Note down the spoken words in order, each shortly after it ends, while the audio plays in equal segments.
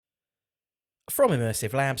From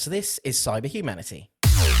Immersive Labs, this is Cyber Humanity.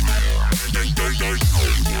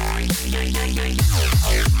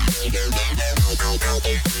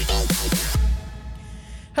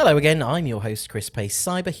 Hello again, I'm your host Chris Pace.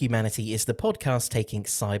 Cyber Humanity is the podcast taking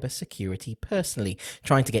cyber security personally,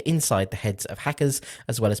 trying to get inside the heads of hackers,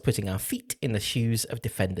 as well as putting our feet in the shoes of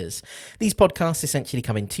defenders. These podcasts essentially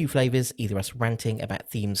come in two flavours, either us ranting about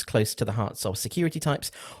themes close to the hearts of security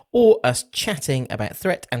types, or us chatting about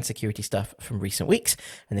threat and security stuff from recent weeks,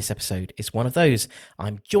 and this episode is one of those.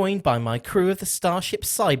 I'm joined by my crew of the Starship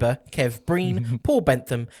Cyber, Kev Breen, Paul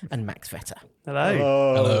Bentham, and Max Vetter. Hello.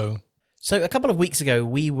 Hello. So a couple of weeks ago,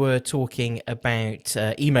 we were talking about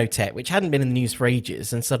Emotet, which hadn't been in the news for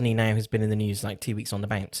ages, and suddenly now has been in the news like 2 weeks on the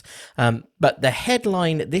bounce. But the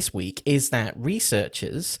headline this week is that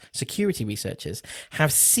security researchers,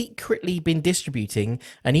 have secretly been distributing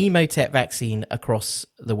an Emotet vaccine across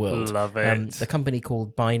the world. Love it. The company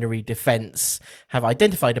called Binary Defense have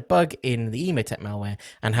identified a bug in the Emotet malware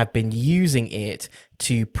and have been using it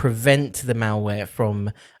to prevent the malware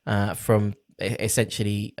from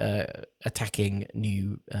essentially attacking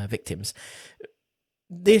new victims.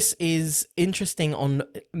 This is interesting on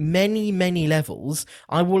many, many levels.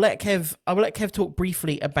 I will let Kev talk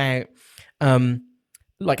briefly about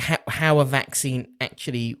how a vaccine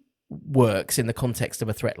actually works in the context of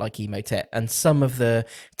a threat like Emotet and some of the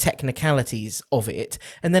technicalities of it.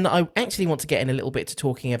 And then I actually want to get in a little bit to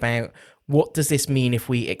talking about what does this mean if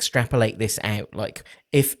we extrapolate this out? Like,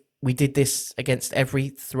 if we did this against every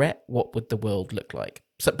threat, what would the world look like?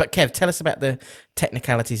 But Kev, tell us about the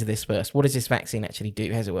technicalities of this first. What does this vaccine actually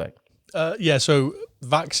do? How does it work? So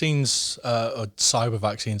vaccines, or cyber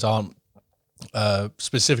vaccines, aren't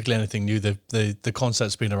specifically anything new. The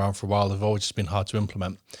concept's been around for a while. They've always just been hard to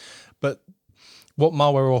implement. But what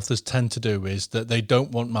malware authors tend to do is that they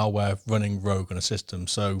don't want malware running rogue on a system.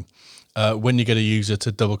 So when you get a user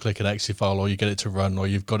to double click an exe file, or you get it to run, or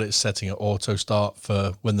you've got it setting at auto start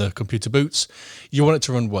for when the computer boots, you want it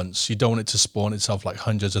to run once. You don't want it to spawn itself like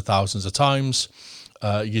hundreds of thousands of times.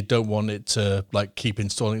 You don't want it to like keep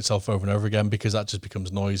installing itself over and over again, because that just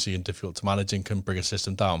becomes noisy and difficult to manage and can bring a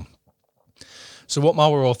system down. So what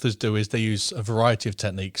malware authors do is they use a variety of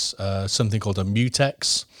techniques, something called a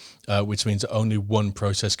mutex, which means that only one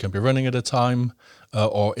process can be running at a time,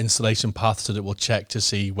 or installation paths that it will check to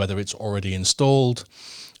see whether it's already installed.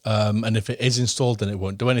 And if it is installed, then it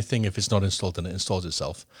won't do anything. If it's not installed, then it installs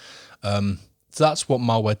itself. So that's what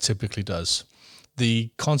malware typically does.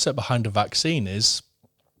 The concept behind a vaccine is,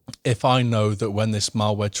 if I know that when this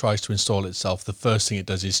malware tries to install itself, the first thing it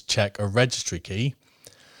does is check a registry key.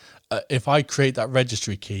 If I create that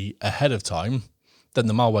registry key ahead of time, then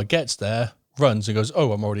the malware gets there, runs and goes,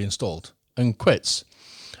 oh, I'm already installed, and quits.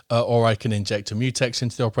 Or I can inject a mutex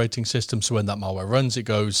into the operating system, so when that malware runs, it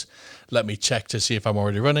goes, let me check to see if I'm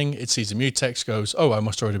already running. It sees a mutex, goes, oh, I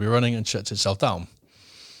must already be running, and shuts itself down.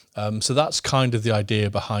 So that's kind of the idea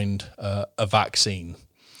behind a vaccine.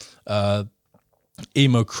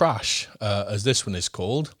 Emo Crash, as this one is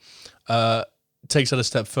called, takes that a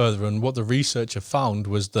step further, and what the researcher found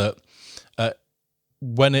was that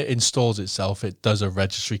when it installs itself, it does a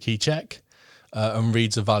registry key check and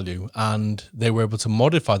reads a value, and they were able to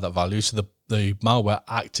modify that value so the malware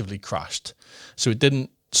actively crashed. So it didn't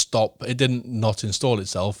stop, it didn't not install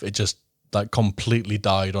itself, it just like completely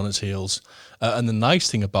died on its heels. And the nice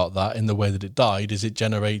thing about that, in the way that it died, is it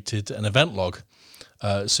generated an event log.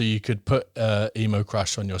 So you could put Emo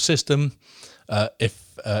Crash on your system.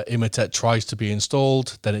 If Emotet tries to be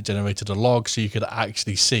installed, then it generated a log, so you could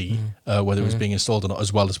actually see whether it was being installed or not,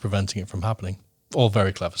 as well as preventing it from happening. All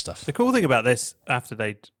very clever stuff. The cool thing about this, after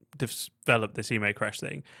they developed this Emo Crash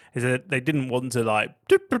thing, is that they didn't want to like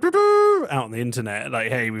out on the internet, like,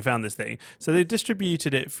 hey, we found this thing. So they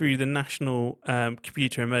distributed it through the National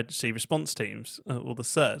Computer Emergency Response Teams, or the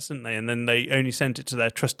CERTs, didn't they? And then they only sent it to their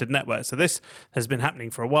trusted network. So this has been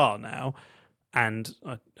happening for a while now. And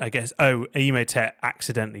I guess, Emotet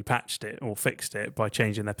accidentally patched it or fixed it by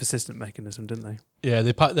changing their persistent mechanism, didn't they? Yeah,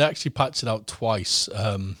 they actually patched it out twice.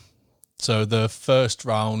 So the first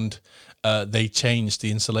round, they changed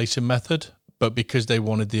the installation method, but because they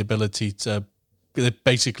wanted the ability to, they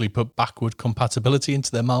basically put backward compatibility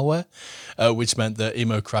into their malware, which meant that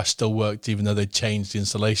Emo Crash still worked even though they changed the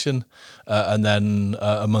installation. And then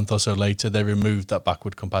a month or so later, they removed that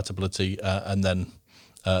backward compatibility, and then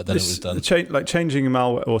it was done. Changing a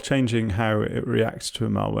malware, or changing how it reacts to a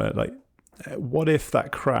malware, like what if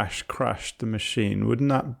that crashed the machine? Wouldn't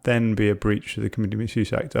that then be a breach of the Community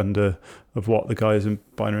Misuse Act of what the guys in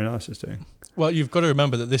binary analysis doing? Well, you've got to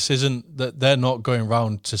remember that this isn't that they're not going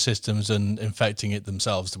around to systems and infecting it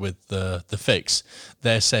themselves with the fix.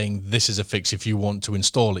 They're saying this is a fix. If you want to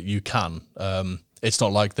install it, you can. It's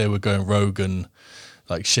not like they were going rogue and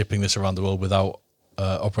like shipping this around the world without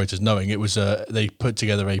operators knowing. It was they put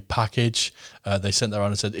together a package. They sent that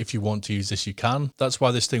around and said, if you want to use this, you can. That's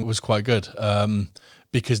why this thing was quite good,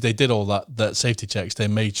 because they did all that safety checks. They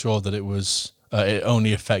made sure that it was. It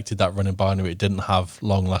only affected that running binary. It didn't have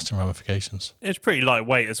long-lasting ramifications. It's pretty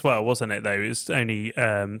lightweight as well, wasn't it? Though it was only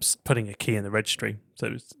putting a key in the registry, so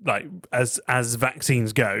it was like as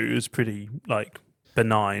vaccines go, it was pretty like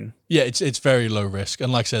benign. Yeah, it's very low risk,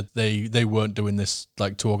 and like I said, they weren't doing this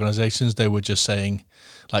like to organisations. They were just saying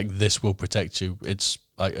like this will protect you. It's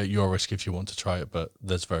like at your risk if you want to try it, but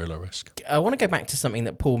there's very low risk. I want to go back to something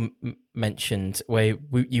that Paul mentioned where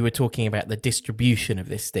you were talking about the distribution of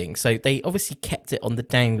this thing. So they obviously kept it on the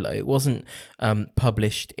down low. It wasn't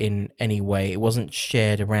published in any way. It wasn't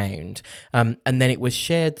shared around. And then it was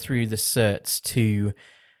shared through the certs to,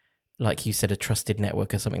 like you said, a trusted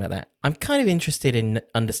network or something like that. I'm kind of interested in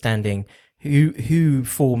understanding who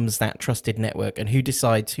forms that trusted network and who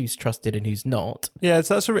decides who's trusted and who's not. Yeah,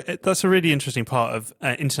 so that's a really interesting part of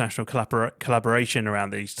international collaboration around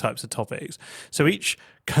these types of topics. So each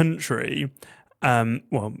country,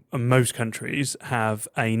 most countries have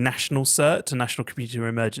a national CERT, a National Computer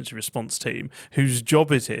Emergency Response Team, whose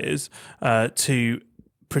job it is to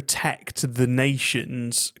protect the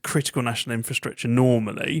nation's critical national infrastructure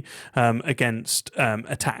normally against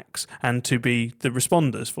attacks, and to be the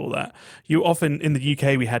responders for that. You often, in the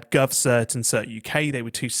UK, we had GovCert and CERT UK. They were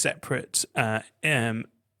two separate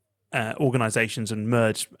organisations and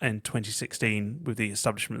merged in 2016 with the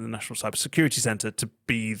establishment of the National Cybersecurity Centre to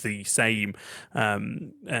be the same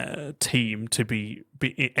team to be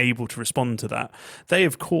able to respond to that. They,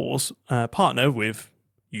 of course, partner with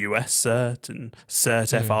US CERT and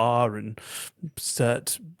CERT FR and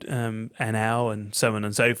CERT NL and so on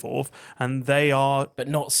and so forth, and they are, but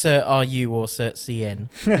not CERT RU or CERT CN.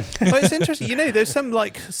 Well, it's interesting. There's some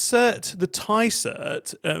like CERT, the Thai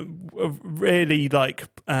CERT, really like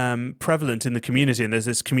prevalent in the community, and there's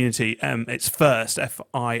this community. It's FIRST,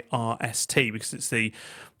 FIRST, because it's the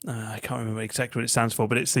I can't remember exactly what it stands for,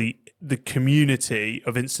 but it's the community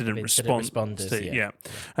of incident responders. Yeah,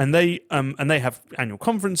 and they have annual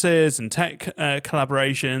conferences and tech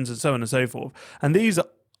collaborations and so on and so forth. And these are,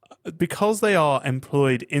 because they are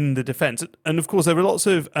employed in the defence, and of course there are lots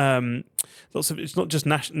of it's not just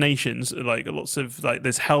nations, like lots of like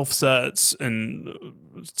there's health certs and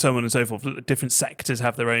so on and so forth. Different sectors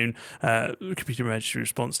have their own computer emergency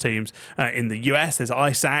response teams. In the US, there's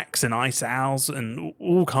ISACs and ISALs and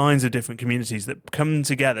all kinds of different communities that come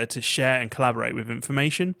together to share and collaborate with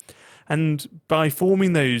information. And by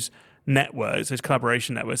forming those networks, those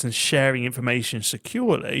collaboration networks, and sharing information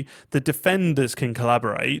securely, the defenders can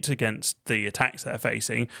collaborate against the attacks they're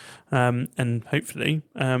facing, and hopefully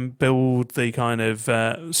build the kind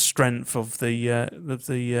of strength of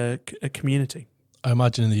the community. I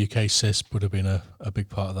imagine in the UK, CISP would have been a big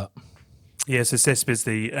part of that. Yeah, so CISP is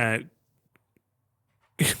the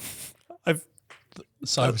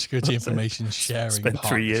Cybersecurity Information Sharing. Spent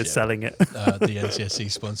 3 years selling it. The NCSC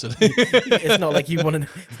sponsored. It's not like you want to.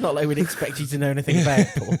 It's not like we'd expect you to know anything about it,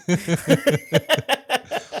 Paul.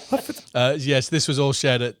 Yes, this was all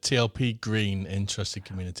shared at TLP Green in Trusted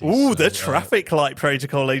Communities. Ooh, the traffic light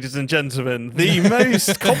protocol, ladies and gentlemen. The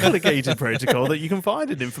most complicated protocol that you can find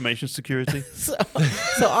in information security. So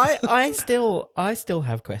I still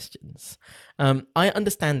have questions. I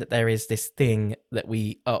understand that there is this thing that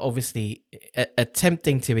we are obviously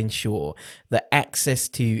attempting to ensure that access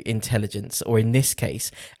to intelligence, or in this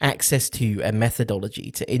case, access to a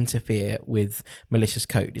methodology to interfere with malicious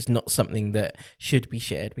code, is not something that should be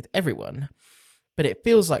shared with everyone. But it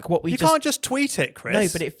feels like what we can't just tweet it, Chris. No,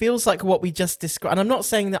 but it feels like what we just described. And I'm not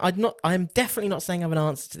saying that I'm definitely not saying I have an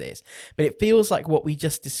answer to this, but it feels like what we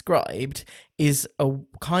just described is a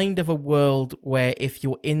kind of a world where if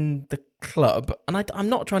you're in the club, and I'm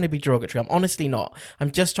not trying to be derogatory, I'm honestly not.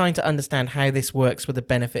 I'm just trying to understand how this works for the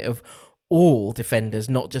benefit of all defenders,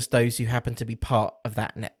 not just those who happen to be part of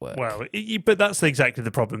that network. Well, but that's exactly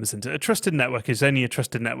the problem, isn't it? A trusted network is only a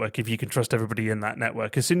trusted network if you can trust everybody in that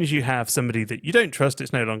network. As soon as you have somebody that you don't trust,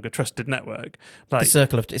 it's no longer a trusted network. Like it's the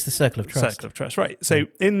circle of trust. Circle of trust, right? So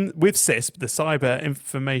with CISP, the Cyber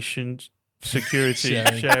Information Security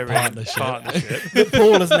Sharing Partnership.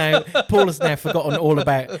 Paul has now forgotten all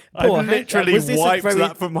about. Paul, I literally wiped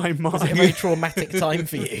that from my mind. Was it a very traumatic time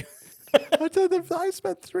for you? I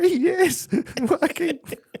spent 3 years working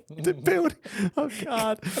to build. Oh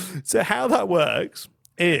God! So how that works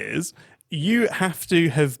is you have to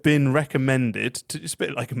have been recommended to. It's a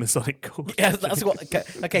bit like a Masonic course. Yeah, that's what.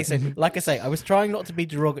 Okay, so like I say, I was trying not to be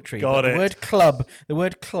derogatory. Got but it. The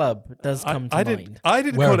word club does come to mind. I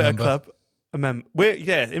didn't We're call a it a member. club.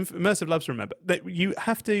 Immersive Labs remember that you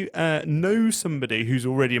have to know somebody who's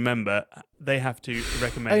already a member. They have to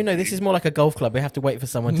recommend. Oh no, this is more like a golf club. We have to wait for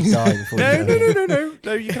someone to die before. No. you go in.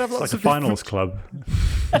 No. You can have It's lots like a of finals club.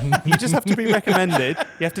 You just have to be recommended.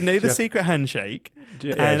 You have to know the secret handshake.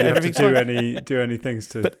 Yeah, And do you have to everything's do any things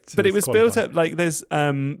to? But it was built qualify? up like there's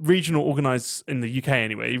regional organised in the UK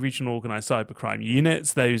anyway. Regional organised cybercrime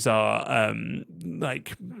units. Those are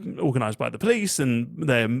like organised by the police, and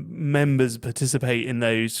their members participate in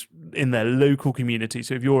those in their local community.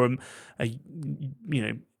 So if you're a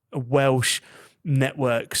Welsh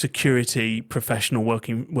network security professional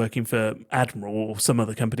working for Admiral or some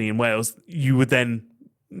other company in Wales, you would then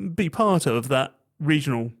be part of that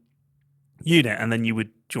regional unit, and then you would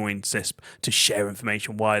join CISP to share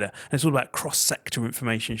information wider. And it's all about cross-sector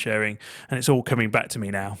information sharing, and it's all coming back to me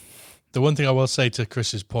now. The one thing I will say to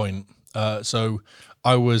Chris's point, so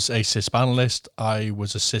I was a CISP analyst, I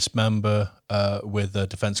was a CISP member with a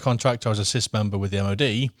defence contractor, I was a CISP member with the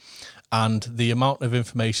MOD, and the amount of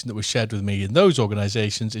information that was shared with me in those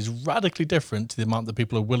organisations is radically different to the amount that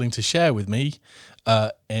people are willing to share with me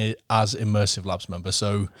as Immersive Labs member.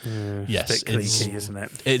 So, yes, It's a bit cliquey, isn't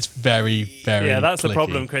it? it's very, very Yeah, that's the cliquey.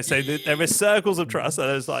 problem, Chris. So there are circles of trust. So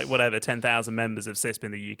there's like 10,000 members of CISP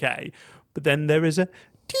in the UK, but then there is a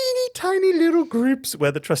teeny tiny little groups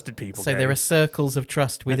where the trusted people. So go. there are circles of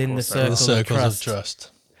trust within the course there are. The circle circles of trust. of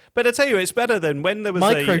trust. But I tell you, it's better than when there was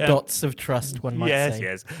Micro a, dots of trust, one might say.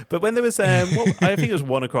 Yes. But when there was, I think it was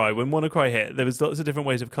WannaCry. When WannaCry hit, there was lots of different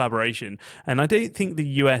ways of collaboration, and I don't think the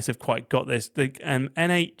US have quite got this. The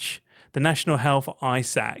NH, the National Health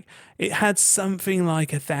ISAC, it had something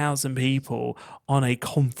like 1,000 people on a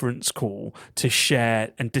conference call to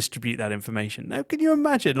share and distribute that information. Now, can you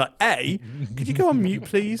imagine? Like, could you go on mute,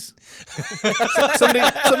 please?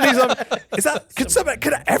 Somebody's on. Is that?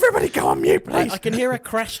 Could everybody go on mute, please? I can hear a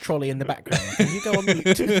crash trolley in the background. Can you go on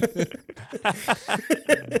mute?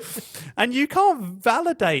 And you can't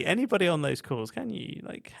validate anybody on those calls, can you?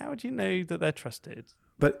 Like, how would you know that they're trusted?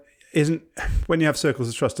 But when you have circles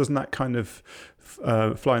of trust, doesn't that kind of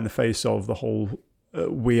fly in the face of the whole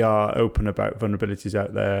we are open about vulnerabilities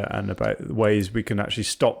out there and about ways we can actually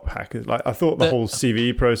stop hackers? Like, I thought the whole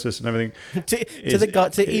CVE process and everything to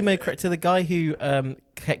the guy who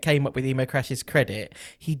came up with EmoCrash's credit,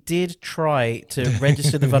 he did try to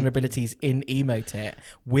register the vulnerabilities in Emotet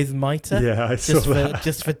with MITRE. Yeah, I saw that.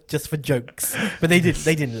 just for jokes, but they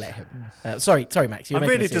didn't let him. Sorry, Max. I'm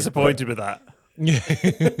really disappointed with that.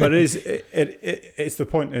 But it's the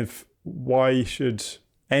point of why should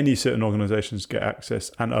any certain organisations get access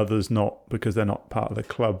and others not because they're not part of the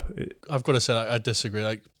club? I've got to say, I disagree.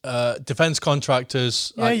 Like defense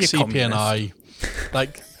contractors, Yeah, like you're CPNI,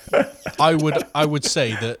 like I would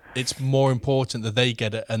say that it's more important that they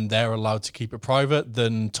get it and they're allowed to keep it private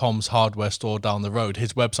than Tom's hardware store down the road.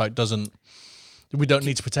 His website doesn't. We don't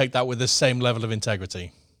need to protect that with the same level of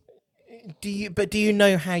integrity. Do you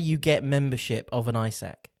know how you get membership of an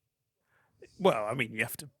ISAC? Well, I mean, you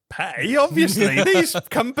have to pay, obviously. These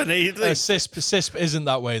companies. CISP isn't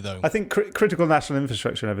that way, though. I think critical national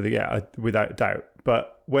infrastructure and everything, without doubt.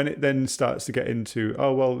 But when it then starts to get into,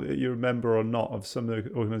 oh, well, you're a member or not of some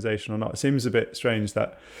organisation or not, it seems a bit strange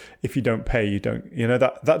that if you don't pay, you don't. You know,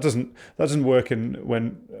 that doesn't work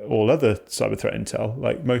when all other cyber threat intel,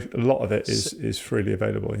 like a lot of it is freely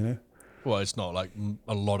available. You know. Well, it's not like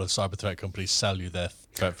a lot of cyber threat companies sell you their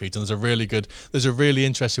threat feeds. And there's a really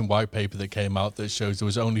interesting white paper that came out that shows there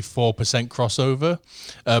was only 4% crossover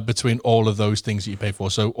between all of those things that you pay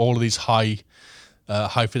for. So all of these high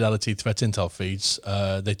fidelity threat intel feeds,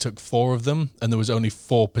 they took 4 of them, and there was only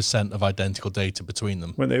 4% of identical data between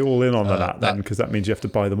them. When they all in on that then, because that means you have to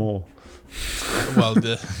buy them all. Well,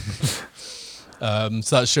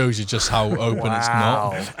 so that shows you just how open it's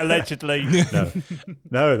not. Allegedly.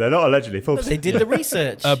 No, they're not allegedly. They did the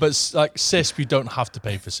research. But like CISP, you don't have to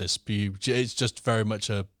pay for CISP. It's just very much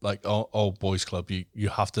a like old boys club. You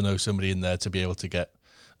have to know somebody in there to be able to get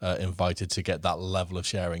invited to get that level of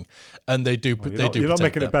sharing, and they do. You're not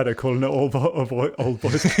making it better calling it old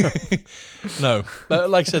boys club. No, but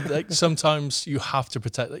like I said, like, sometimes you have to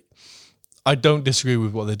protect. Like, I don't disagree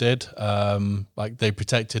with what they did. Like, they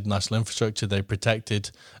protected national infrastructure. They protected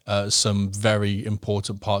some very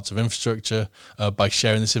important parts of infrastructure by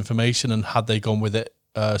sharing this information. And had they gone with it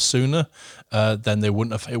sooner, then it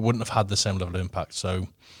wouldn't have had the same level of impact. So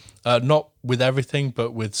Not with everything,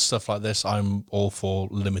 but with stuff like this, I'm all for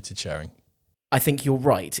limited sharing. I think you're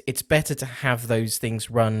right. It's better to have those things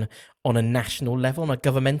run on a national level, on a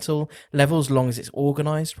governmental level, as long as it's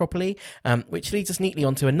organised properly, which leads us neatly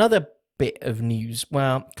onto another bit of news,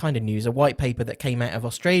 well, kind of news, a white paper that came out of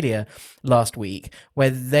Australia last week,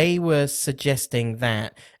 where they were suggesting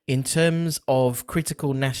that in terms of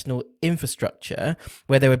critical national infrastructure,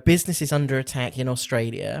 where there were businesses under attack in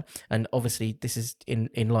Australia, and obviously this is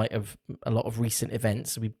in light of a lot of recent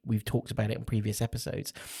events, we've talked about it in previous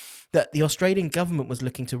episodes, that the Australian government was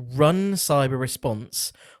looking to run cyber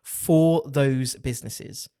response for those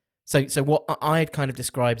businesses. So what I had kind of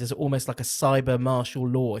described as almost like a cyber martial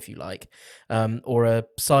law, if you like, or a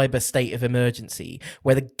cyber state of emergency,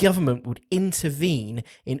 where the government would intervene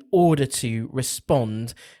in order to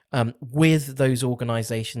respond with those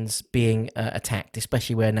organisations being attacked,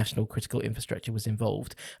 especially where national critical infrastructure was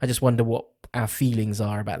involved. I just wonder what our feelings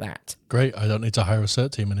are about that. Great. I don't need to hire a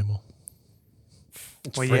CERT team anymore.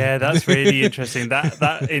 Well, yeah, that's really interesting.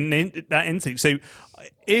 That instinct. So,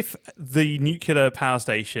 if the nuclear power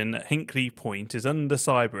station at Hinkley Point is under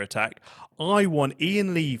cyber attack, I want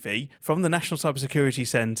Ian Levy from the National Cybersecurity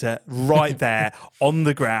Centre right there on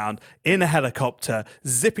the ground in a helicopter,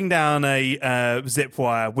 zipping down a zip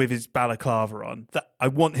wire with his balaclava on. I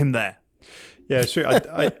want him there. Yeah, it's true.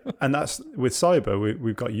 And that's with cyber,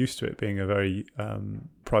 we've got used to it being a very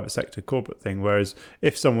private sector corporate thing. Whereas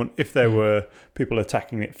if there were people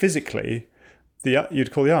attacking it physically,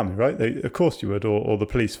 you'd call the army, right? Of course you would, or the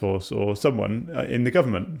police force, or someone in the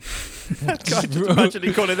government. I just imagine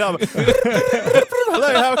he calling the army.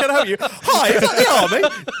 Hello, how can I help you? Hi, is that the army?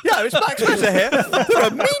 Yeah, it's Max Ritter here. There are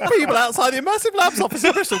mean people outside the Immersive Labs office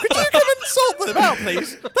in Bristol. Could you come and sort them out,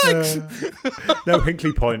 please? Thanks. No,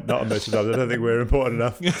 Hinkley Point, not Immersive Labs. I don't think we're important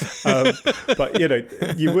enough. But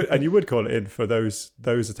you would call it in for those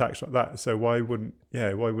attacks like that. So why wouldn't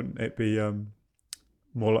it be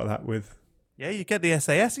more like that with? Yeah, you get the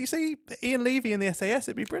SAS. You see Ian Levy in the SAS,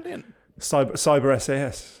 it'd be brilliant. Cyber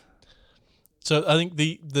SAS. So I think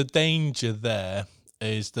the danger there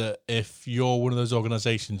is that if you're one of those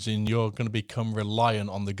organisations and you're going to become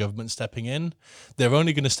reliant on the government stepping in, they're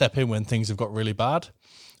only going to step in when things have got really bad,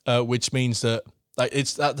 which means that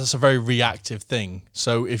that's a very reactive thing.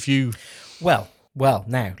 So if you Well,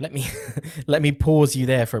 now let me pause you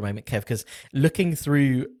there for a moment, Kev, because looking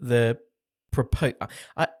through the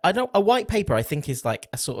a white paper, I think, is like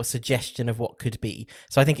a sort of suggestion of what could be.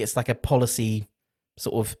 So I think it's like a policy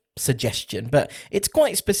sort of suggestion, but it's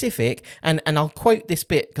quite specific. And I'll quote this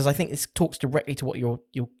bit because I think this talks directly to what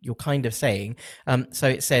you're kind of saying. So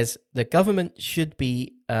it says the government should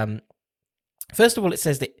be. First of all, it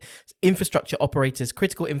says that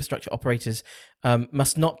critical infrastructure operators,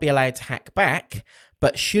 must not be allowed to hack back,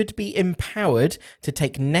 but should be empowered to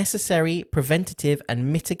take necessary preventative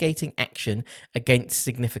and mitigating action against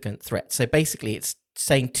significant threats. So basically, it's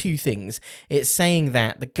saying two things. It's saying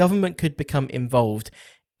that the government could become involved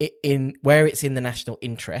in where it's in the national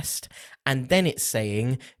interest, and then it's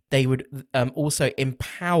saying they would also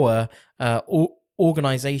empower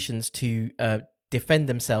organizations to defend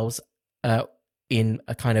themselves in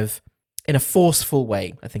a forceful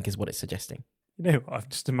way, I think is what it's suggesting. You know, I'm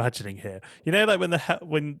just imagining here. You know, like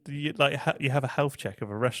when you have a health check of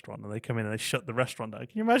a restaurant and they come in and they shut the restaurant down.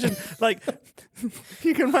 Can you imagine?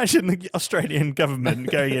 You can imagine the Australian government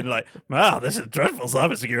going in like, "Wow, this is dreadful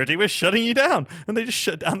cybersecurity. We're shutting you down," and they just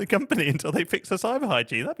shut down the company until they fix their cyber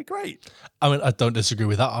hygiene. That'd be great. I mean, I don't disagree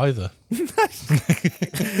with that either. You're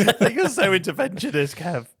so interventionist,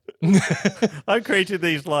 Kev. I've created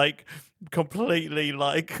these completely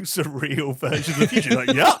surreal versions of the future.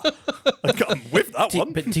 Yeah, I've got with that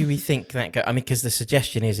one. But do we think that? I mean, because the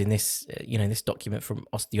suggestion is in this, this document from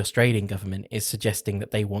the Australian government is suggesting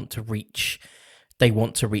that they want to reach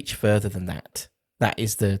further than that. That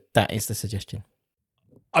is the suggestion.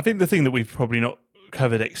 I think the thing that we've probably not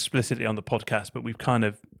covered explicitly on the podcast, but we've kind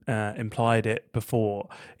of implied it before,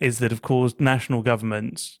 is that, of course, national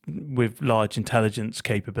governments with large intelligence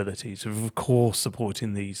capabilities are, of course,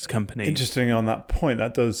 supporting these companies. Interesting on that point.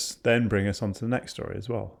 That does then bring us on to the next story as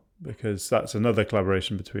well, because that's another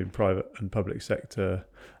collaboration between private and public sector,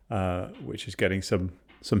 which is getting some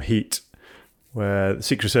heat, where the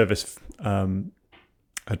Secret Service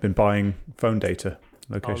had been buying phone data.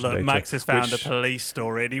 Data, Max has found a police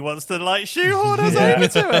story and he wants to shoehorn us over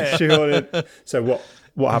to it. Shoehorn it. So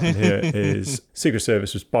what happened here is Secret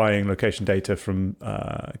Service was buying location data from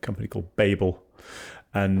a company called Babel,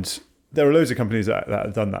 and there are loads of companies that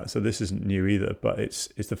have done that. So this isn't new either, but it's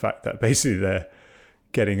the fact that basically they're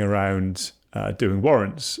getting around doing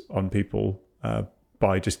warrants on people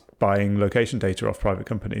by just buying location data off private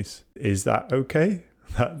companies. Is that okay?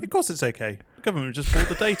 Of course it's okay. The government just bought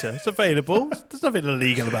the data. It's available. There's nothing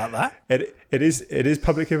illegal about that. It is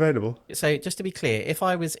publicly available. So just to be clear, if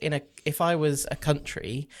I was a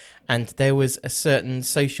country and there was a certain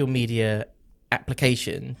social media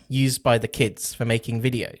application used by the kids for making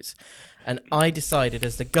videos, and I decided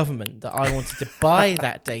as the government that I wanted to buy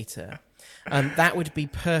that data, that would be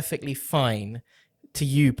perfectly fine to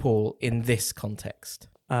you, Paul, in this context.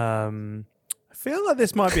 I feel like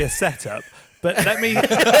this might be a setup, but let me...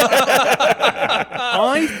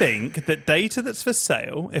 I think that data that's for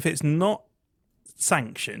sale, if it's not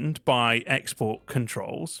sanctioned by export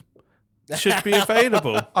controls, should be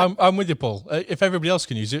available. I'm with you, Paul. If everybody else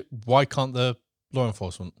can use it, why can't the law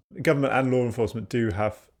enforcement? Government and law enforcement do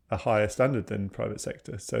have a higher standard than private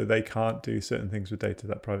sector, so they can't do certain things with data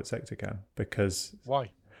that private sector can. Because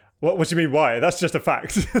why? What do you mean? Why? That's just a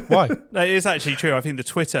fact. Why? No, it is actually true. I think the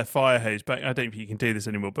Twitter fire hose back. I don't think you can do this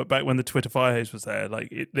anymore. But back when the Twitter fire hose was there,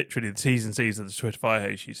 like literally the T's and C's of the Twitter fire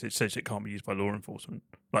hose usage says it can't be used by law enforcement,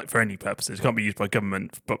 like for any purposes. It can't be used by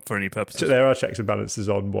government, but for any purposes. So there are checks and balances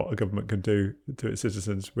on what a government can do to its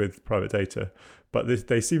citizens with private data, but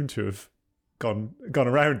they seem to have gone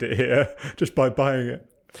around it here just by buying it.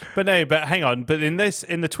 But hang on. But in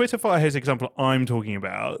the Twitter fire hose example I'm talking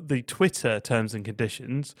about, the Twitter terms and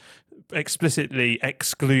conditions explicitly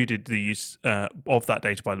excluded the use of that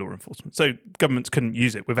data by law enforcement. So governments couldn't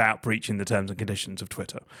use it without breaching the terms and conditions of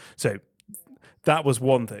Twitter. So that was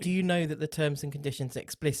one thing. Do you know that the terms and conditions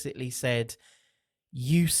explicitly said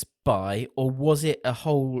use by, or was it a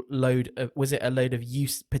load of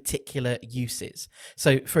particular uses?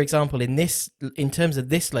 So for example, in terms of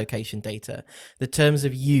this location data, the terms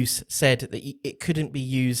of use said that it couldn't be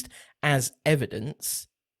used as evidence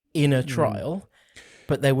in a trial,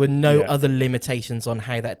 but there were no other limitations on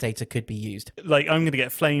how that data could be used. Like, I'm going to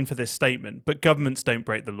get flamed for this statement, but governments don't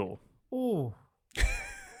break the law. Oh.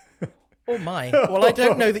 Oh my! Well, I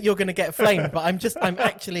don't know that you're going to get flamed, but I'm dumb.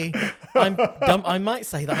 I might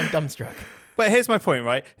say that I'm dumbstruck. But here's my point,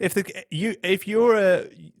 right? If you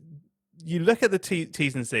look at the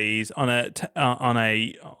T's and C's on a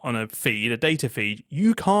feed, a data feed,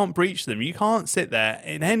 you can't breach them. You can't sit there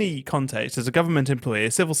in any context as a government employee,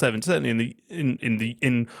 a civil servant, certainly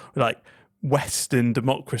in like Western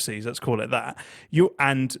democracies, let's call it that,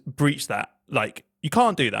 and breach that. Like, you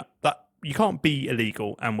can't do that. You can't be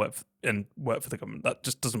illegal and work for the government. That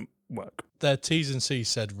just doesn't work. Their T's and C's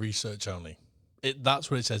said research only.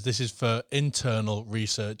 That's what it says. This is for internal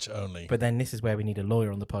research only. But then this is where we need a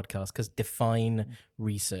lawyer on the podcast, because define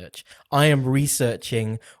research. I am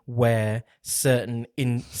researching where certain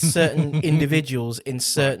individuals in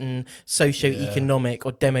certain socio-economic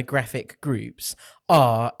or demographic groups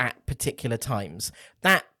are at particular times.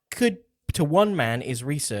 That could, to one man, is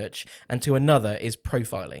research, and to another is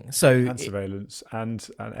profiling. So and surveillance and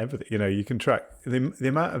everything. You know, you can track the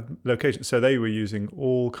amount of locations. So they were using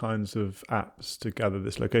all kinds of apps to gather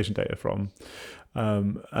this location data from.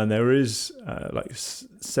 And there is like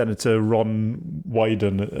Senator Ron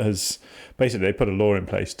Wyden has basically, they put a law in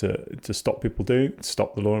place to stop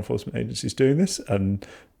the law enforcement agencies doing this, and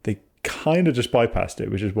they kind of just bypassed it,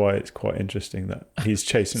 which is why it's quite interesting that he's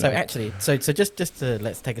chasing so it. Actually, so just to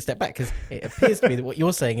let's take a step back, because it appears to me that what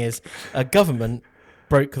you're saying is a government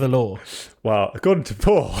broke the law. Well, according to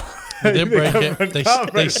Paul, they didn't break it.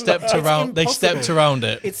 They stepped around. They stepped around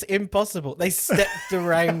it. It's impossible. They stepped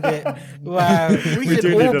around it. Wow, we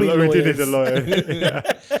do need a lawyer. Yeah.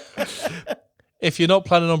 If you're not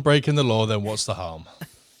planning on breaking the law, then what's the harm?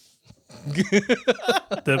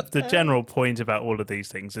 The general point about all of these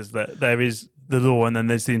things is that there is the law and then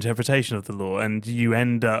there's the interpretation of the law, and you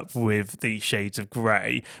end up with the shades of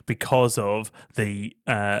grey because of the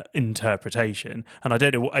interpretation. And I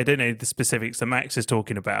don't know the specifics that Max is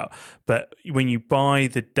talking about, but when you buy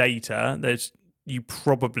the data, there's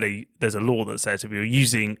a law that says if you're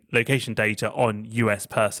using location data on US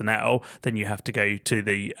personnel, then you have to go to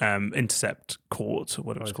the intercept court, or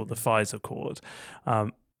what it was called, the FISA court.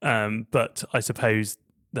 But I suppose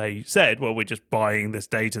they said, well, we're just buying this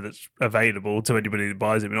data that's available to anybody that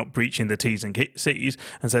buys it. We're not breaching the T's and C's.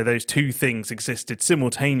 And so those two things existed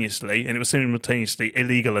simultaneously, and it was simultaneously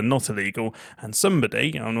illegal and not illegal. And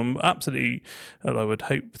somebody, and I'm absolutely, well, I would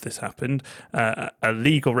hope this happened, a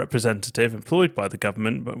legal representative employed by the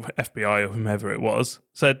government, FBI or whomever it was,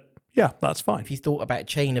 said, yeah, that's fine. If you thought about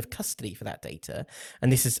chain of custody for that data, and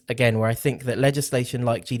this is again where I think that legislation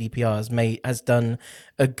like GDPR has done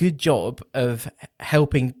a good job of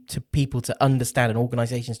helping people to understand, and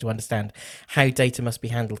organisations to understand how data must be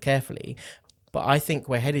handled carefully. But I think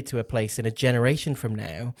we're headed to a place in a generation from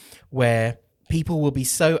now where people will be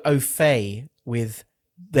so au fait with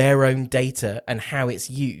their own data and how it's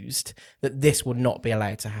used that this will not be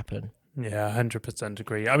allowed to happen. Yeah, 100%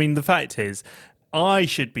 agree. I mean, the fact is, I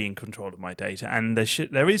should be in control of my data, and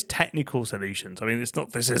there is technical solutions. I mean,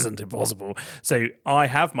 this isn't impossible. So I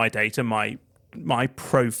have my data, my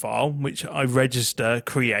profile, which I register,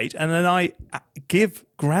 create, and then I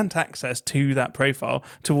grant access to that profile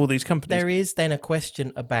to all these companies. There is then a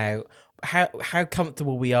question about how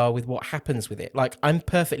comfortable we are with what happens with it. Like, I'm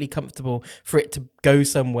perfectly comfortable for it to go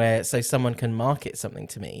somewhere so someone can market something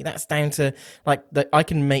to me. That's down to I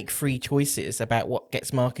can make free choices about what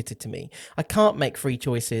gets marketed to me. I can't make free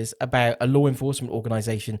choices about a law enforcement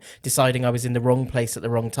organization deciding I was in the wrong place at the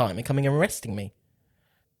wrong time and coming and arresting me.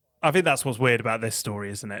 I think that's what's weird about this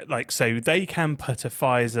story, isn't it? Like, so they can put a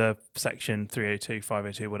FISA section 302,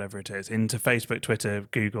 502, whatever it is, into Facebook, Twitter,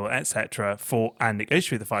 Google, etc. And it goes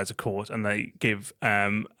through the FISA court, and they give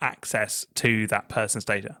access to that person's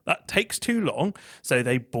data. That takes too long, so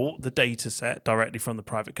they bought the data set directly from the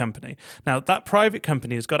private company. Now, that private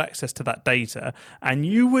company has got access to that data, and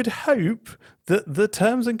you would hope that the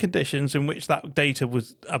terms and conditions in which that data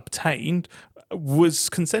was obtained was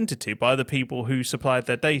consented to by the people who supplied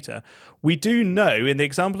their data. We do know in the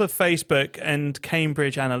example of Facebook and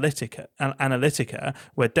Cambridge Analytica,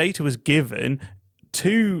 where data was given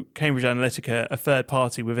to Cambridge Analytica, a third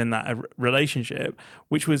party within that relationship,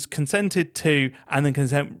 which was consented to, and then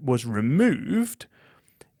consent was removed.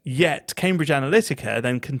 Yet Cambridge Analytica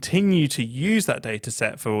then continue to use that data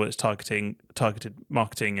set for all its targeted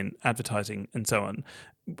marketing and advertising and so on.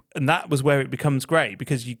 And that was where it becomes grey,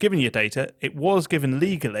 because you've given your data, it was given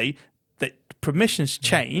legally, that permissions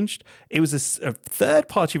changed. It was a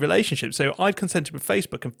third-party relationship. So I'd consented with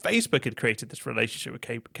Facebook, and Facebook had created this relationship with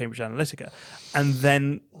Cambridge Analytica, and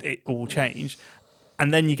then it all changed.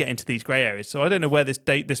 And then you get into these grey areas. So I don't know where this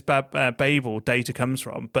Babel data comes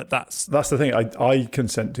from, but that's the thing. I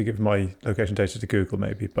consent to give my location data to Google,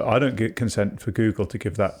 maybe, but I don't get consent for Google to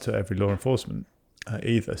give that to every law enforcement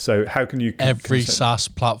either. So how can you? Every SaaS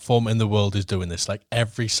platform in the world is doing this. Like,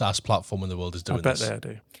 every SaaS platform in the world is doing this. I bet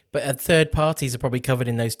they do. But third parties are probably covered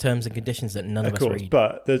in those terms and conditions that none of us read.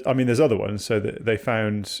 But there's other ones. So that they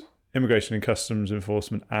found Immigration and Customs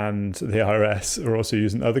Enforcement and the IRS are also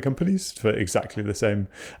using other companies for exactly the same.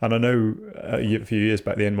 And I know a few years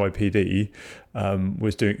back, the NYPD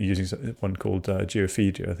was using one called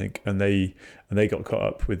Geofeedio, I think, and they got caught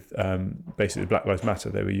up with basically Black Lives Matter.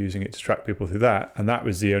 They were using it to track people through that, and that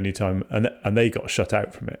was the only time. And they got shut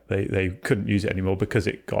out from it. They couldn't use it anymore because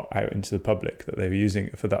it got out into the public that they were using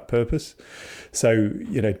it for that purpose. So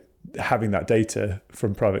having that data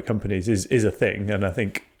from private companies is a thing, and I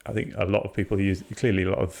think a lot of people use. Clearly, a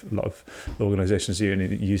lot of organisations using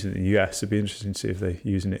it in the US. It'd be interesting to see if they're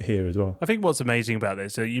using it here as well. I think what's amazing about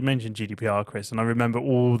this, so you mentioned GDPR, Chris, and I remember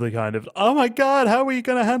all the kind of, oh my God, how are you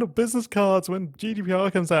going to handle business cards when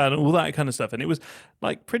GDPR comes out and all that kind of stuff. And it was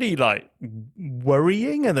pretty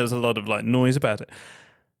worrying, and there was a lot of noise about it.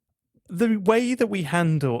 The way that we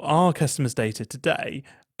handle our customers' data today,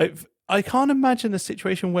 I can't imagine a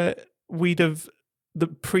situation where we'd have the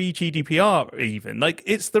pre-GDPR even.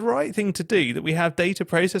 It's the right thing to do, that we have data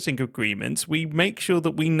processing agreements. We make sure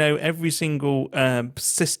that we know every single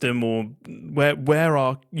system or where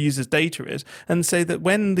our users' data is, and say that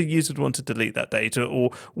when the users want to delete that data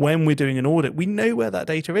or when we're doing an audit, we know where that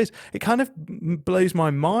data is. It kind of blows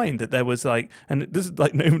my mind that there was and this is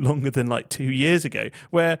no longer than 2 years ago,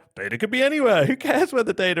 where data could be anywhere. Who cares where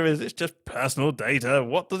the data is? It's just personal data.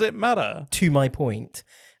 What does it matter? To my point,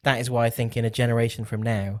 that is why I think in a generation from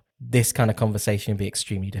now, this kind of conversation will be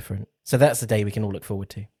extremely different. So that's the day we can all look forward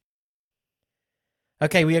to.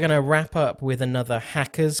 Okay, we are going to wrap up with another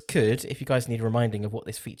Hackers Could, if you guys need reminding of what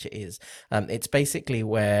this feature is. It's basically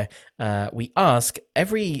where we ask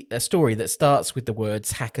every story that starts with the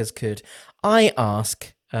words Hackers Could. I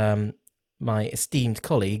ask my esteemed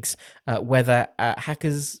colleagues whether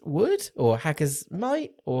hackers would, or hackers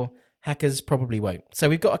might, or hackers probably won't. So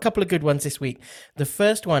we've got a couple of good ones this week. The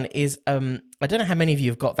first one is, I don't know how many of you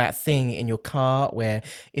have got that thing in your car where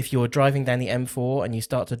if you're driving down the M4 and you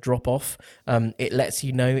start to drop off, it lets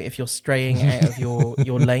you know if you're straying out of your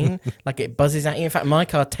lane. It buzzes at you. In fact, my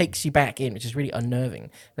car takes you back in, which is really unnerving.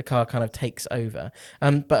 The car kind of takes over.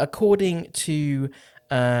 But according to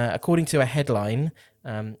a headline,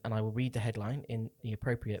 and I will read the headline in the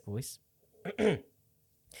appropriate voice.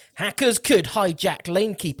 Hackers could hijack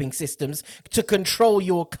lane-keeping systems to control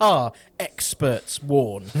your car, experts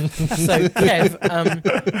warn. So, Kev,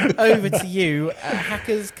 over to you.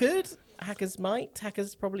 Hackers could, hackers might,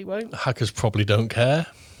 hackers probably won't. Hackers probably don't care.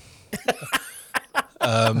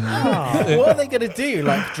 What are they going to do?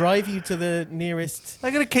 Like drive you to the nearest?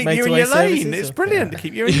 They're going to keep you in your lane. It's brilliant to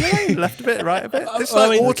keep you in your lane, left a bit, right a bit. It's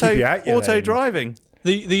like auto driving.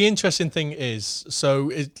 The interesting thing is, so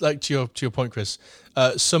it, like to your point, Chris,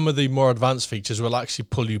 some of the more advanced features will actually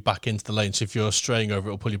pull you back into the lane. So if you're straying over,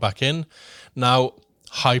 it'll pull you back in. Now,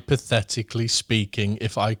 hypothetically speaking,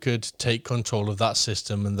 if I could take control of that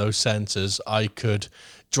system and those sensors, I could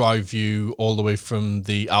drive you all the way from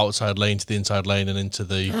the outside lane to the inside lane and into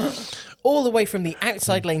the... all the way from the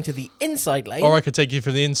outside lane to the inside lane? Or I could take you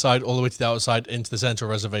from the inside all the way to the outside into the central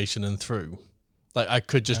reservation and through. Like, I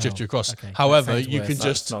could just drift you across. Okay. However, you can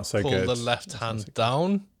just not so pull good. the left hand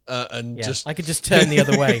down and just... I could just turn the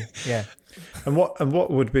other way. Yeah. And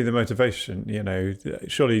what would be the motivation? You know,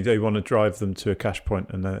 surely they want to drive them to a cash point,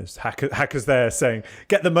 and there's hackers there saying,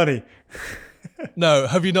 "Get the money." No,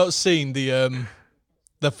 have you not seen the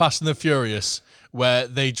Fast and the Furious, where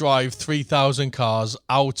they drive 3,000 cars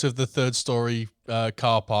out of the third story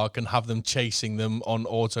car park and have them chasing them on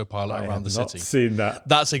autopilot around the city? Seen that.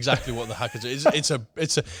 That's exactly what the hackers do.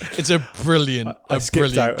 It's a brilliant I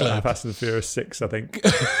skipped out clip. at Fast and the Furious 6, I think.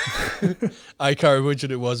 I can't remember which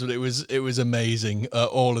one it was, but it was amazing.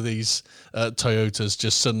 All of these Toyotas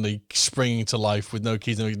just suddenly springing to life with no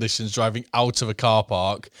keys, no ignitions, driving out of a car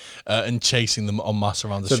park and chasing them en masse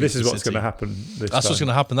around the So streets. this is what's going to happen. That's what's going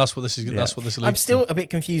to happen. That's what this is. Yeah. That's what this. I'm still a bit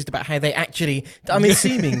confused about how they actually. I'm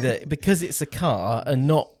assuming that because it's a car and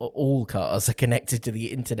not all cars are connected to the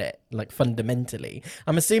internet, like fundamentally.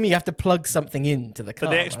 I'm assuming you have to plug something into the car.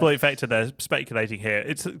 But the exploit vector they're speculating here,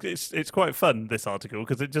 it's quite fun, this article,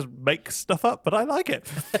 because it just makes stuff up, but I like it.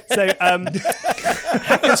 So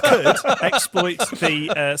hackers could exploit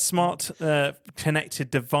the smart connected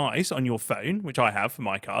device on your phone, which I have for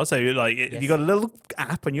my car. So like you got a little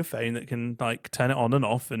app on your phone that can like turn it on and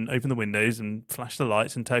off and open the windows and flash the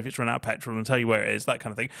lights and tell if it's run out of petrol and tell you where it is, that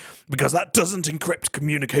kind of thing. Because that doesn't encrypt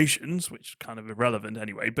communications, which is kind of irrelevant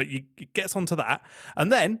anyway, but it gets onto that,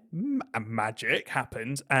 and then magic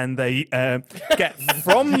happens and they get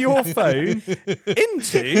from your phone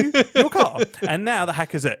into your car, and now the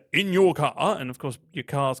hackers are in your car, and of course your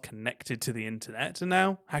car's connected to the internet, and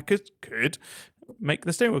now hackers could make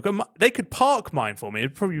the steering wheel. They could park mine for me.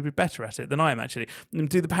 It'd probably be better at it than I am actually, and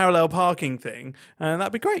do the parallel parking thing, and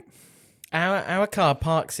that'd be great. Our car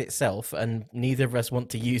parks itself, and neither of us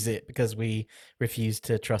want to use it because we refuse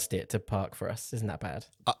to trust it to park for us. Isn't that bad?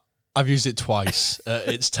 I've used it twice.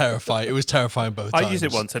 It's terrifying. It was terrifying both times. I used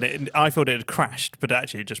it once, and I thought it had crashed, but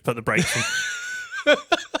actually it just put the brakes on.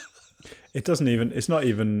 It doesn't even. It's not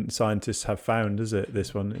even scientists have found, is it?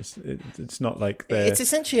 This one. It's not like it's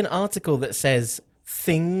essentially an article that says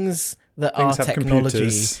things that things are technology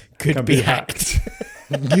could be hacked.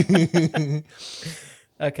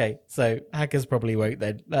 Okay, so hackers probably won't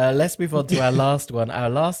then. Let's move on to our last one. Our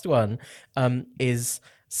last one is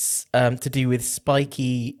to do with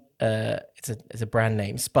spiky. It's a brand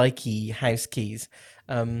name, Spiky House Keys,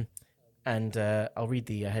 and I'll read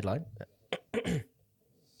the headline.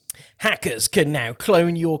 Hackers can now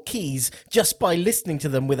clone your keys just by listening to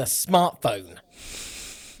them with a smartphone.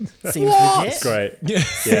 Seems legit. Great. Yeah.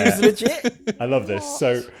 Seems legit. I love this.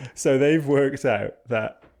 So they've worked out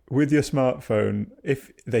that with your smartphone,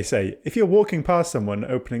 if you're walking past someone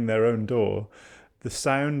opening their own door, the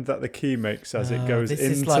sound that the key makes as it goes into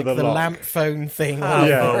is like the lock. lamp phone thing.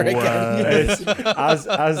 Again.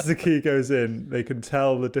 As the key goes in, they can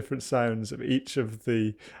tell the different sounds of each of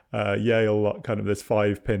the Yale lock. Kind of, there's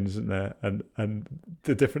 5 pins in there, and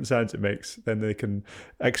the different sounds it makes. Then they can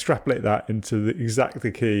extrapolate that into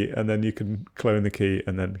the key, and then you can clone the key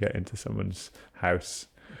and then get into someone's house.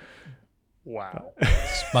 Wow.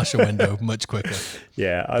 Smash a window much quicker.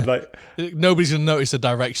 Yeah, I'd like. Nobody's going to notice a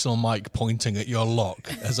directional mic pointing at your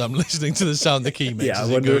lock as I'm listening to the sound the key makes. Yeah, I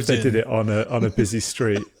wonder if they did it on a busy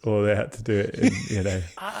street or they had to do it in,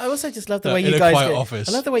 I also just love the way in you a guys quiet go. office.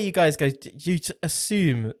 I love the way you guys go. You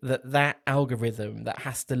assume that algorithm that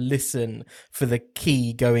has to listen for the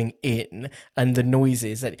key going in and the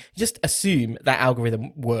noises, that just assume that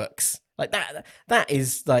algorithm works. Like that. That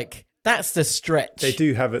is like. That's the stretch. They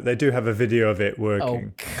do have it. They do have a video of it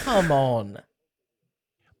working. Oh, come on!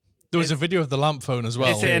 There was a video of the lamp phone as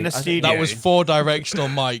well. Is it in a studio? That was 4 directional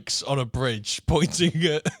mics on a bridge pointing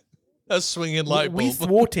at a swinging light bulb. We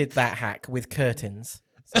thwarted that hack with curtains.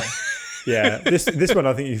 So. Yeah, this one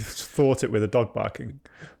I think you thought it with a dog barking.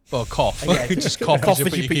 Or cough. Yeah, just cough as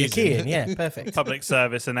as you put your key in. Yeah, perfect. Public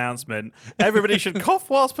service announcement. Everybody should cough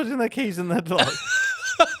whilst putting their keys in their lock.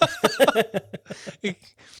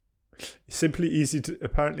 Simply easy to,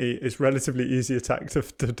 apparently it's relatively easy attack to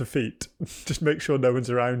defeat. Just make sure no one's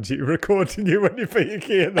around you recording you when you put your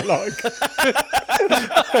key in the lock.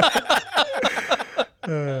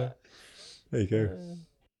 There you go.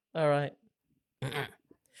 All right.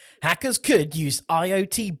 Hackers could use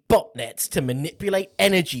IoT botnets to manipulate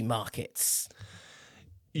energy markets.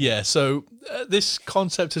 Yeah, so this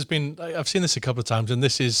concept has been, I've seen this a couple of times, and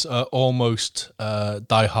this is almost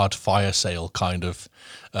Die Hard fire sale kind of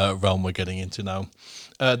realm we're getting into now.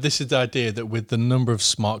 This is the idea that with the number of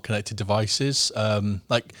smart connected devices,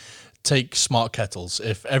 like take smart kettles.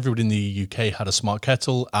 If everybody in the UK had a smart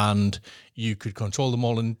kettle and you could control them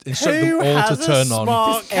all and instruct them all to turn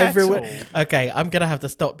on. Everyone. Okay, I'm going to have to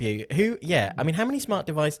stop you. I mean, how many smart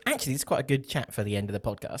devices? Actually, it's quite a good chat for the end of the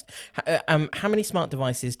podcast. How many smart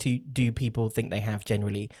devices do people think they have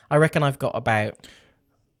generally? I reckon I've got about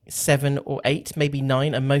 7 or 8, maybe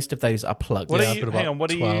 9, and most of those are plugged. What Yeah, are you, I've got hang about on, what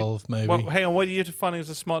 12 are you, maybe. hang on, what are you defining as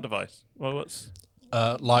a smart device? Well, what's...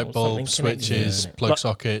 Light Or bulbs, something connected, switches, isn't it? plug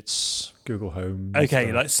sockets. Google Home. Okay,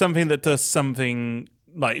 stuff. like something that does something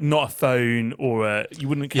like not a phone or a you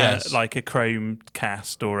wouldn't count Yes. like a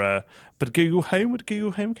Chromecast or a but Google Home, would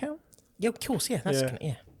Google Home count? Yeah, of course. Yeah, that's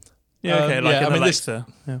Yeah. Yeah, okay, like yeah, an I mean, this-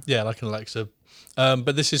 Alexa. Yeah, like an Alexa.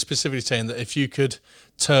 But this is specifically saying that if you could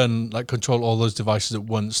control all those devices at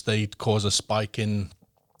once, they'd cause a spike in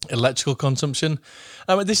electrical consumption.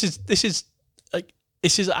 I mean, this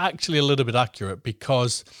is actually a little bit accurate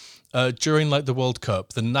because during the World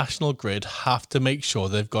Cup, the national grid have to make sure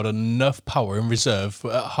they've got enough power in reserve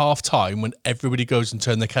at half time when everybody goes and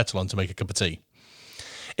turn their kettle on to make a cup of tea.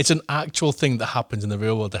 It's an actual thing that happens in the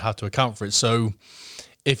real world. They have to account for it. So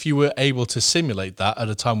if you were able to simulate that at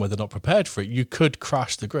a time where they're not prepared for it, you could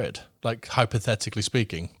crash the grid, like hypothetically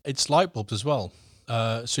speaking. It's light bulbs as well.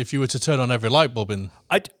 So if you were to turn on every light bulb in...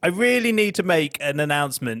 I really need to make an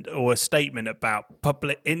announcement or a statement about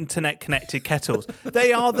public internet connected kettles.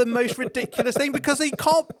 They are the most ridiculous thing because they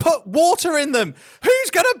can't put water in them. Who's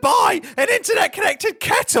going to buy an internet connected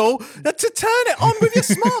kettle to turn it on with your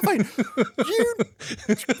smartphone?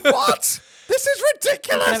 What? This is You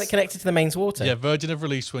can have it ridiculous. connected to the main's water. Yeah, Virgin have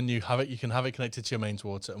released when you have it, you can have it connected to your mains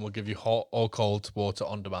water and we'll give you hot or cold water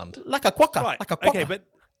on demand. Like a quokka. Right. Like a quokka. Okay, but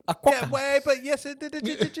a yeah, quokka. wait, but yes,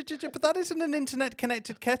 but that isn't an internet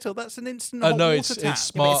connected kettle. That's an instant Oh, hot no, water it's tap.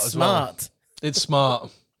 smart It's as well. smart. It's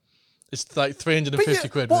smart. It's like 350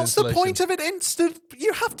 quid with what's the installation. point of it instant?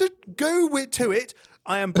 You have to go to it.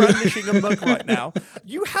 I am brandishing a mug right now.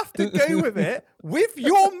 You have to go with it with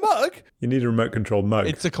your mug. You need a remote control mug.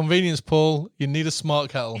 It's a convenience, Paul. You need a smart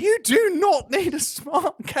kettle. You do not need a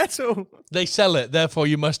smart kettle. They sell it, therefore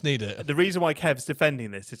you must need it. The reason why Kev's defending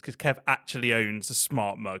this is because Kev actually owns a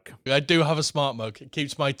smart mug. I do have a smart mug. It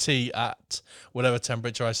keeps my tea at whatever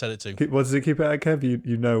temperature I set it to. What does it keep it at, Kev?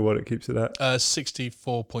 You know what it keeps it at.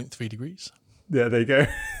 64.3 degrees. Yeah, there you go.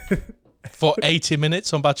 For 80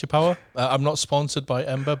 minutes on battery power. I'm not sponsored by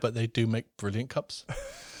Ember, but they do make brilliant cups.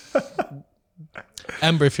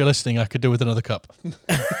 Ember, if you're listening, I could do with another cup.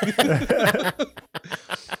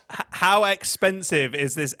 How expensive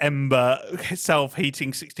is this Ember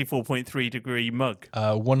self-heating 64.3 degree mug?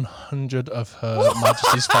 100 of Her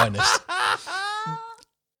Majesty's finest.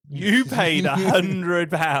 You paid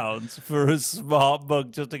 £100 for a smart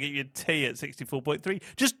mug just to get your tea at 64.3.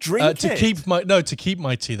 Just drink To it. keep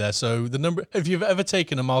my tea there. So the number, if you've ever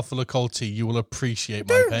taken a mouthful of cold tea, you will appreciate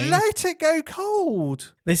my Don't pain. let it go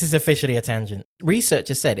cold. This is officially a tangent.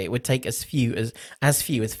 Researchers said it would take as few as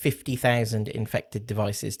 50,000 infected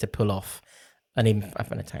devices to pull off an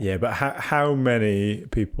attack. Yeah, but how many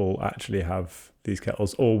people actually have these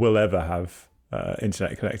kettles or will ever have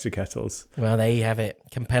internet connected kettles? Well, there you have it.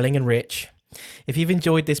 Compelling and rich. If you've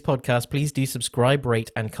enjoyed this podcast, please do subscribe, rate,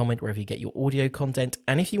 and comment wherever you get your audio content.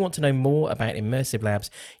 And if you want to know more about Immersive Labs,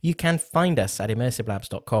 you can find us at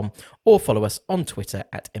immersivelabs.com or follow us on Twitter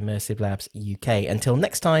at Immersive Labs UK. Until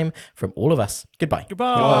next time, from all of us, goodbye.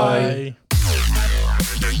 Goodbye. Bye.